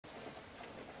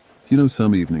You know,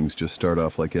 some evenings just start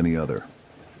off like any other.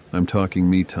 I'm talking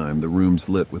me time, the room's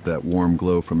lit with that warm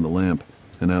glow from the lamp,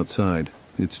 and outside,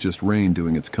 it's just rain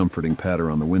doing its comforting patter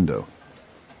on the window.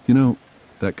 You know,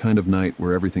 that kind of night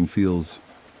where everything feels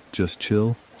just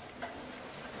chill?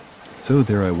 So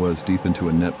there I was, deep into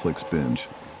a Netflix binge,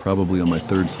 probably on my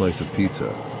third slice of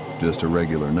pizza. Just a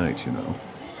regular night, you know.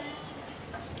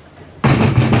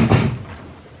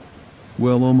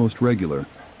 Well, almost regular,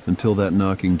 until that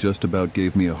knocking just about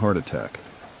gave me a heart attack.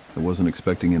 I wasn't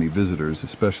expecting any visitors,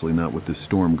 especially not with this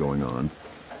storm going on.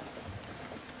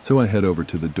 So I head over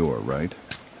to the door, right?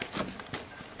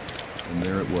 And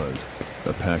there it was,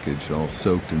 a package all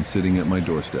soaked and sitting at my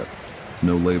doorstep.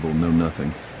 No label, no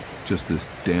nothing. Just this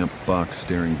damp box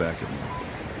staring back at me.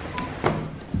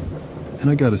 And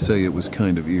I gotta say, it was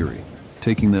kind of eerie,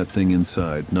 taking that thing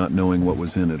inside, not knowing what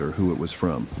was in it or who it was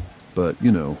from. But,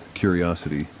 you know,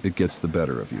 curiosity, it gets the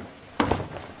better of you.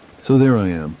 So there I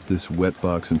am, this wet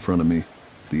box in front of me.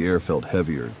 The air felt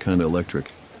heavier, kinda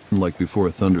electric, like before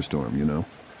a thunderstorm, you know?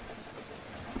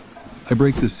 I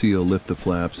break the seal, lift the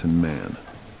flaps, and man,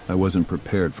 I wasn't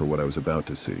prepared for what I was about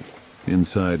to see.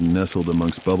 Inside, nestled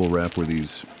amongst bubble wrap, were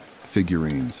these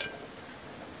figurines.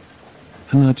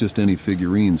 And not just any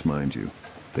figurines, mind you.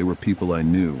 They were people I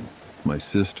knew. My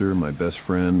sister, my best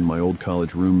friend, my old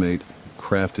college roommate,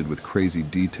 crafted with crazy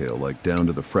detail, like down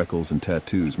to the freckles and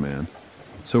tattoos, man.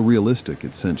 So realistic,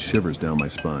 it sent shivers down my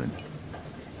spine.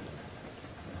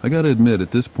 I gotta admit,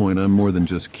 at this point, I'm more than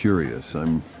just curious.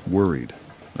 I'm worried.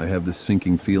 I have this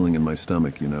sinking feeling in my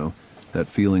stomach, you know? That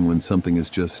feeling when something is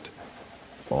just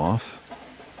off?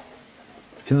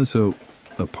 Yeah, so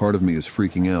a part of me is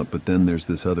freaking out, but then there's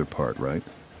this other part, right?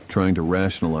 Trying to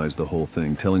rationalize the whole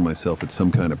thing, telling myself it's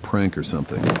some kind of prank or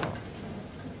something.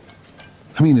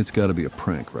 I mean, it's gotta be a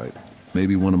prank, right?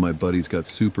 Maybe one of my buddies got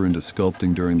super into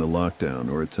sculpting during the lockdown,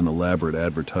 or it's an elaborate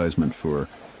advertisement for,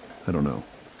 I don't know,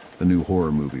 a new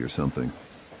horror movie or something.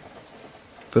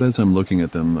 But as I'm looking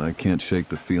at them, I can't shake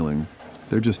the feeling.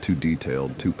 They're just too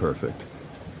detailed, too perfect.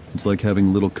 It's like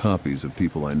having little copies of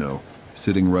people I know,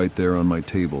 sitting right there on my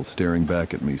table, staring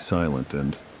back at me, silent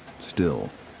and still.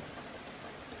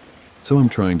 So I'm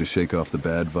trying to shake off the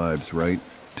bad vibes, right?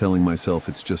 Telling myself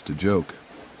it's just a joke.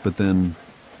 But then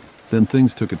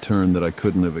things took a turn that I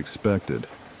couldn't have expected,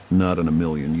 not in a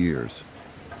million years.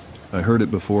 I heard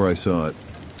it before I saw it,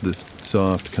 this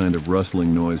soft kind of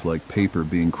rustling noise like paper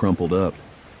being crumpled up,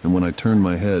 and when I turned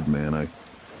my head, man, I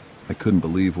couldn't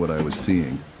believe what I was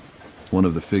seeing. One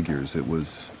of the figures, it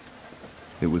was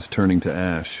turning to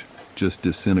ash, just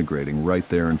disintegrating right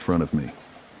there in front of me.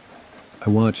 I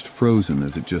watched frozen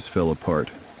as it just fell apart,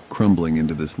 crumbling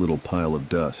into this little pile of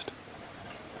dust.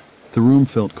 The room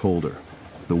felt colder,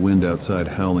 the wind outside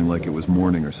howling like it was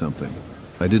morning or something.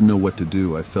 I didn't know what to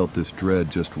do. I felt this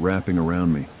dread just wrapping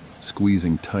around me,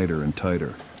 squeezing tighter and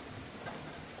tighter.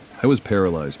 I was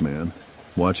paralyzed, man.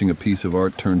 Watching a piece of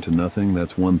art turn to nothing,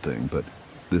 that's one thing, but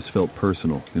this felt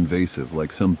personal, invasive,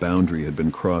 like some boundary had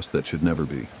been crossed that should never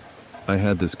be. I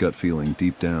had this gut feeling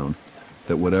deep down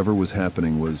that whatever was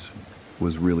happening was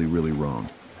really, really wrong.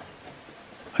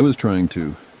 I was trying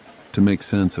to make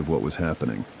sense of what was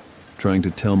happening, trying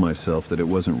to tell myself that it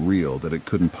wasn't real, that it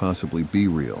couldn't possibly be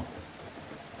real.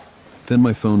 Then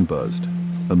my phone buzzed.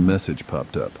 A message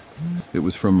popped up. It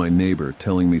was from my neighbor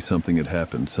telling me something had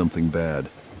happened, something bad.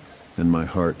 And my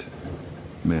heart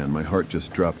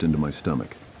just dropped into my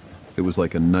stomach. It was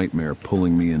like a nightmare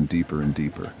pulling me in deeper and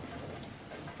deeper.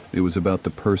 It was about the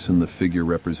person the figure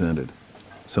represented.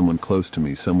 Someone close to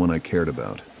me, someone I cared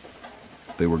about.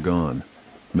 They were gone,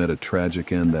 met a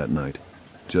tragic end that night,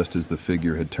 just as the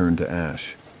figure had turned to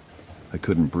ash. I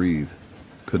couldn't breathe,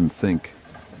 couldn't think.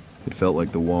 It felt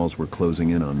like the walls were closing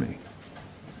in on me.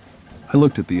 I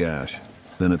looked at the ash,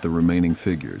 then at the remaining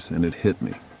figures, and it hit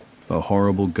me. A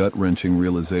horrible, gut-wrenching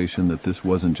realization that this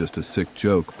wasn't just a sick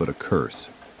joke, but a curse.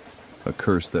 A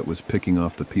curse that was picking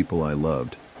off the people I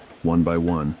loved, one by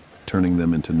one, turning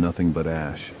them into nothing but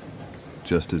ash,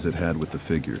 just as it had with the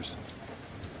figures.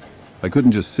 I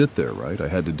couldn't just sit there, right? I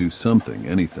had to do something,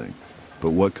 anything.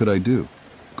 But what could I do?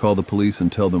 Call the police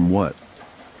and tell them what?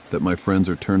 That my friends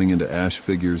are turning into ash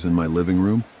figures in my living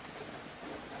room?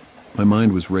 My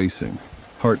mind was racing,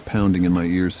 heart pounding in my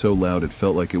ears so loud it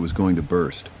felt like it was going to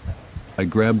burst. I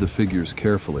grabbed the figures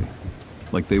carefully,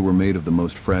 like they were made of the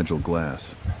most fragile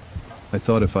glass. I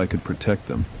thought if I could protect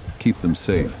them, keep them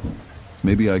safe,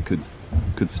 maybe I could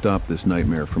stop this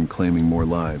nightmare from claiming more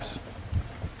lives.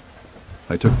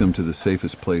 I took them to the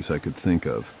safest place I could think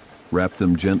of, wrapped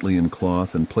them gently in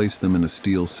cloth, and placed them in a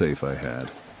steel safe I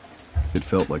had. It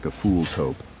felt like a fool's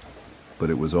hope, but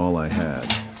it was all I had,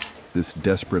 this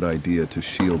desperate idea to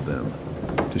shield them.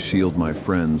 to shield my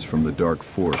friends from the dark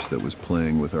force that was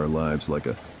playing with our lives like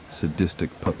a sadistic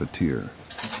puppeteer.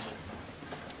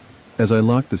 As I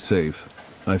locked the safe,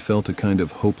 I felt a kind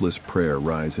of hopeless prayer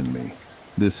rise in me.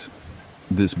 This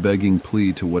begging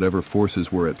plea to whatever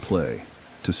forces were at play,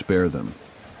 to spare them,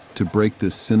 to break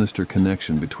this sinister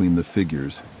connection between the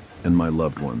figures and my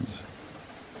loved ones.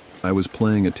 I was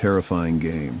playing a terrifying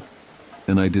game,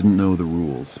 and I didn't know the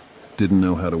rules, didn't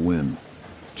know how to win,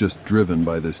 just driven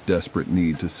by this desperate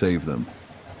need to save them,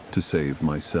 to save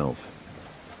myself.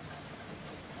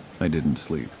 I didn't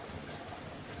sleep.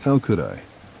 How could I?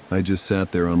 I just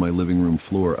sat there on my living room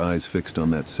floor, eyes fixed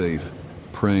on that safe,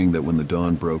 praying that when the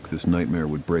dawn broke, this nightmare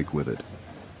would break with it.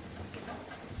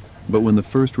 But when the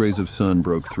first rays of sun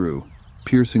broke through,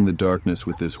 piercing the darkness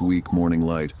with this weak morning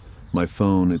light, my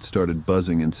phone, it started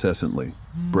buzzing incessantly,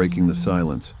 breaking the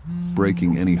silence,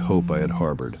 breaking any hope I had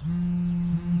harbored.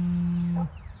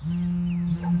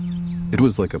 It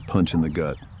was like a punch in the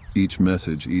gut, each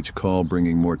message, each call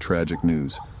bringing more tragic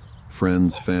news.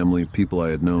 Friends, family, people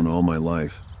I had known all my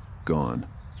life, gone.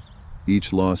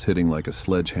 Each loss hitting like a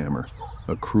sledgehammer,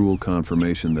 a cruel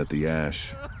confirmation that the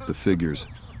ash, the figures,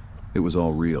 it was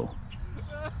all real.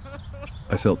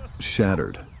 I felt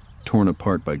shattered, torn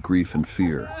apart by grief and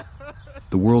fear.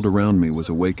 The world around me was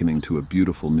awakening to a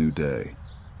beautiful new day,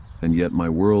 and yet my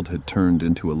world had turned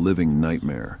into a living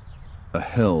nightmare, a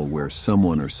hell where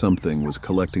someone or something was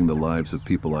collecting the lives of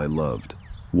people I loved,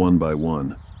 one by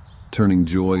one, turning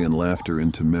joy and laughter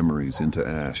into memories, into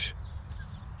ash.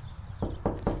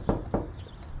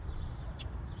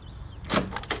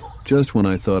 Just when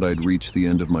I thought I'd reached the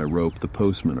end of my rope, the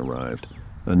postman arrived.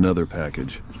 Another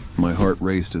package. My heart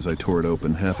raced as I tore it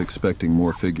open, half expecting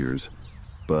more figures,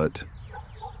 but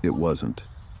it wasn't.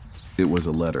 It was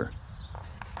a letter.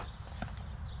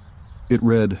 It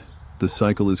read, "The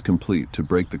cycle is complete. To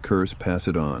break the curse, pass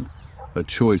it on. A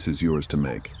choice is yours to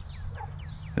make."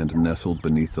 And nestled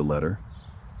beneath the letter,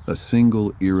 a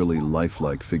single eerily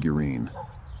lifelike figurine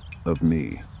of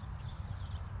me.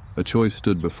 A choice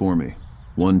stood before me,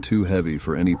 one too heavy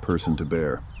for any person to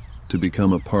bear, to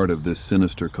become a part of this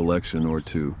sinister collection or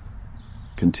to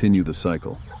continue the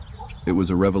cycle. It was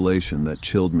a revelation that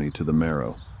chilled me to the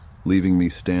marrow, leaving me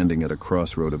standing at a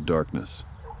crossroad of darkness.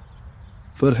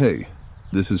 But hey,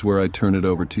 this is where I turn it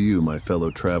over to you, my fellow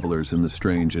travelers in the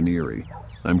strange and eerie.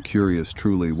 I'm curious,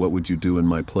 truly, what would you do in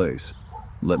my place?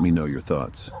 Let me know your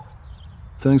thoughts.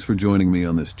 Thanks for joining me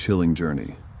on this chilling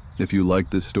journey. If you like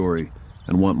this story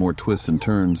and want more twists and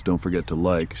turns, don't forget to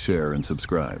like, share, and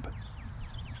subscribe.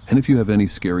 And if you have any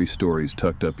scary stories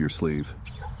tucked up your sleeve,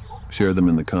 share them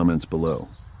in the comments below.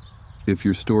 If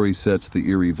your story sets the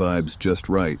eerie vibes just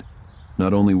right,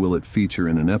 not only will it feature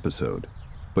in an episode,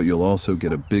 but you'll also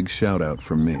get a big shout out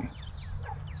from me.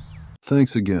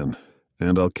 Thanks again,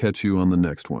 and I'll catch you on the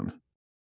next one.